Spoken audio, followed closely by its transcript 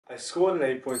I scored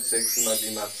an 8.6 in my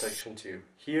BMAT Section 2.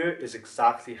 Here is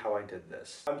exactly how I did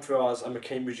this. I'm Firaz, I'm a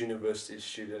Cambridge University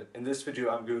student. In this video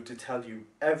I'm going to tell you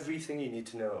everything you need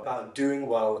to know about doing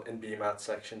well in BMAT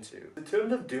Section 2. In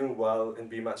terms of doing well in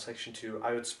BMAT Section 2,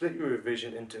 I would split your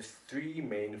revision into three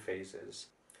main phases.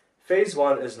 Phase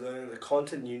 1 is learning the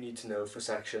content you need to know for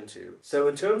Section 2. So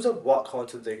in terms of what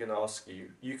content they can ask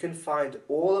you, you can find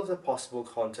all of the possible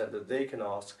content that they can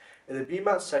ask in the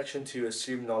BMAT Section 2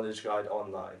 Assumed Knowledge Guide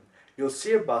online. You'll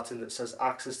see a button that says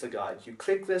Access the Guide. You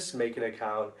click this, make an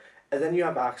account, and then you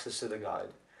have access to the guide.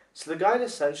 So the guide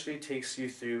essentially takes you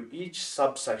through each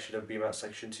subsection of BMAT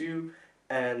Section 2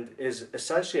 and is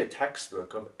essentially a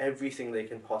textbook of everything they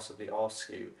can possibly ask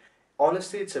you.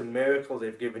 Honestly, it's a miracle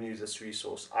they've given you this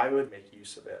resource. I would make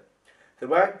use of it. The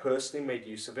way I personally made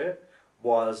use of it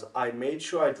was I made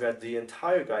sure I'd read the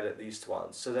entire guide at least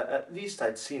once, so that at least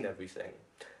I'd seen everything.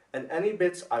 And any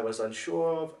bits I was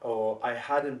unsure of or I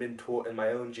hadn't been taught in my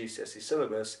own GCSE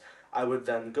syllabus, I would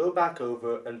then go back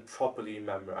over and properly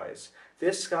memorize.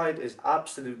 This guide is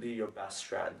absolutely your best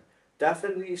friend.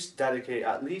 Definitely dedicate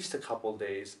at least a couple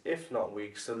days, if not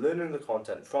weeks, to learning the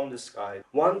content from this guide.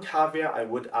 One caveat I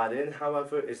would add in,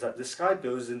 however, is that this guide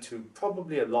goes into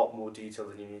probably a lot more detail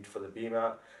than you need for the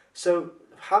BMAT. So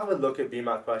have a look at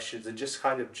BMAT questions and just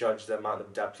kind of judge the amount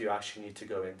of depth you actually need to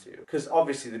go into. Because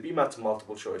obviously the BMAT's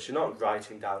multiple choice. You're not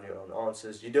writing down your own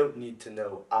answers. You don't need to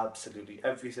know absolutely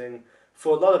everything.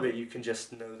 For a lot of it, you can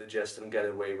just know the gist and get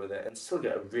away with it and still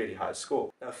get a really high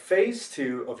score. Now, phase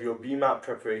 2 of your BMAT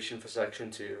preparation for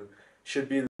Section 2 should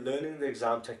be learning the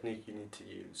exam technique you need to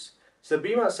use. So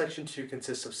BMAT Section 2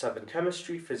 consists of 7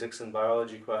 chemistry, physics and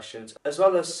biology questions, as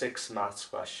well as 6 maths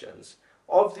questions.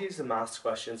 Of these, the maths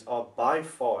questions are by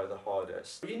far the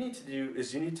hardest. What you need to do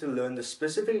is you need to learn the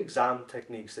specific exam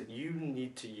techniques that you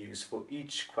need to use for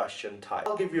each question type.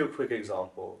 I'll give you a quick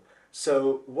example.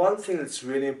 So one thing that's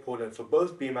really important for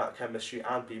both BMAT Chemistry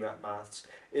and BMAT Maths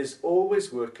is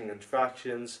always working in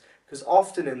fractions, because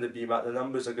often in the BMAT the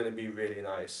numbers are going to be really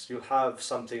nice. You'll have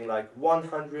something like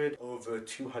 100 over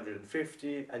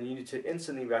 250 and you need to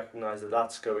instantly recognize that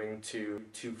that's going to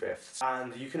 2/5.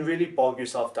 And you can really bog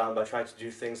yourself down by trying to do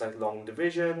things like long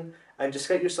division and just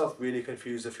get yourself really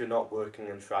confused if you're not working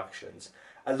in fractions.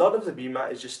 A lot of the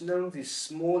BMAT is just knowing these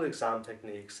small exam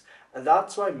techniques, and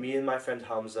that's why me and my friend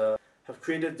Hamzah have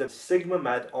created the Sigma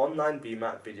Med online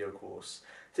BMAT video course.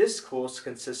 This course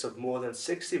consists of more than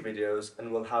 60 videos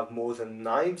and will have more than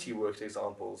 90 worked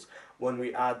examples when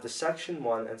we add the Section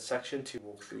 1 and Section 2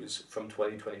 walkthroughs from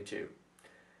 2022.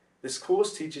 This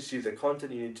course teaches you the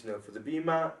content you need to know for the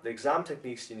BMAT, the exam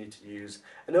techniques you need to use,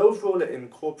 and overall it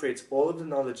incorporates all of the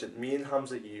knowledge that me and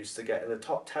Hamzah used to get in the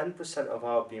top 10% of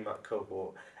our BMAT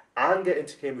cohort and get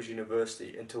into Cambridge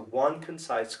University into one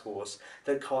concise course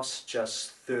that costs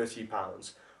just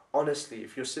 £30. Honestly,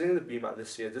 if you're sitting the BMAT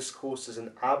this year, this course is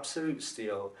an absolute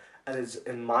steal and is,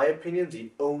 in my opinion,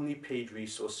 the only paid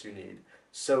resource you need.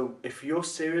 So if you're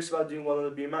serious about doing well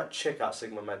on the BMAT, check out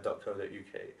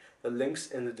sigmamed.co.uk. The link's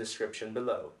in the description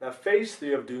below. Now, phase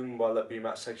 3 of doing well at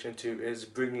BMAT Section 2 is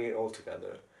bringing it all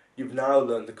together. You've now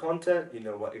learned the content, you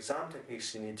know what exam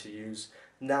techniques you need to use,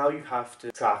 now you have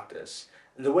to practice.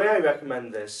 And the way I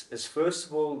recommend this is first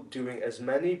of all doing as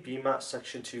many BMAT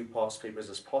Section 2 past papers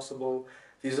as possible.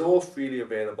 These are all freely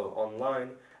available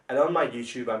online, and on my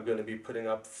YouTube I'm going to be putting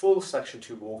up full Section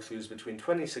 2 walkthroughs between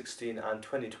 2016 and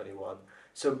 2021,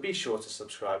 so be sure to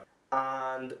subscribe.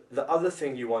 And the other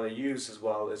thing you want to use as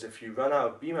well is if you run out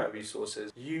of BMAT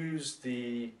resources, use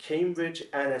the Cambridge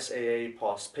NSAA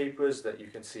past papers that you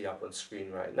can see up on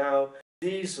screen right now.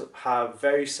 These have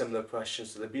very similar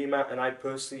questions to the BMAT, and I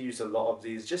personally use a lot of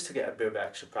these just to get a bit of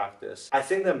extra practice. I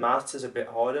think that maths is a bit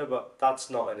harder, but that's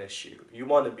not an issue. You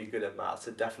want to be good at maths,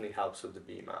 it definitely helps with the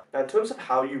BMAT. Now, in terms of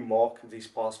how you mark these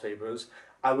past papers,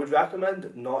 I would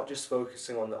recommend not just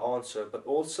focusing on the answer, but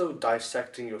also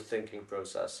dissecting your thinking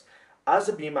process. As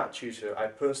a BMAT tutor, I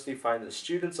personally find that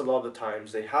students a lot of the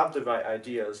times, they have the right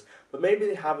ideas, but maybe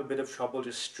they have a bit of trouble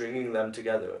just stringing them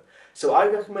together. So I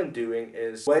recommend doing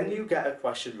is, when you get a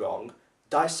question wrong,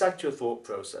 dissect your thought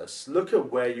process. Look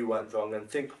at where you went wrong and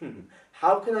think,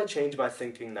 how can I change my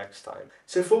thinking next time?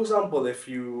 So for example, if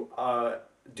you are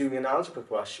doing an algebra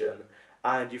question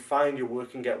and you find your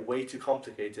working get way too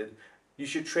complicated, you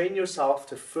should train yourself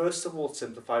to first of all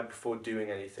simplify before doing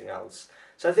anything else.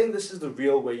 So I think this is the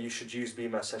real way you should use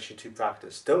BMAT Section 2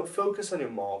 practice. Don't focus on your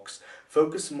marks,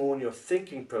 focus more on your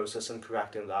thinking process and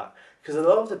correcting that. Because a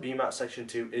lot of the BMAT Section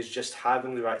 2 is just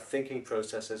having the right thinking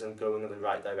processes and going in the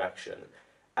right direction.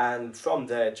 And from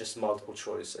there, just multiple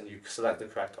choice, and you select the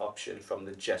correct option from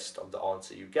the gist of the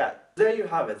answer you get. There you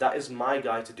have it. That is my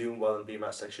guide to doing well in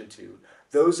BMAT Section 2.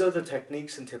 Those are the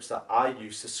techniques and tips that I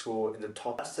use to score in the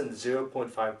top less than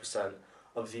 0.5%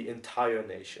 of the entire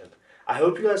nation. I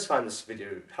hope you guys find this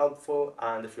video helpful,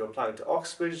 and if you're applying to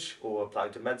Oxbridge or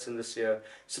applying to medicine this year,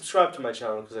 subscribe to my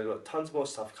channel because I've got tons more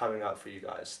stuff coming out for you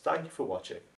guys. Thank you for watching.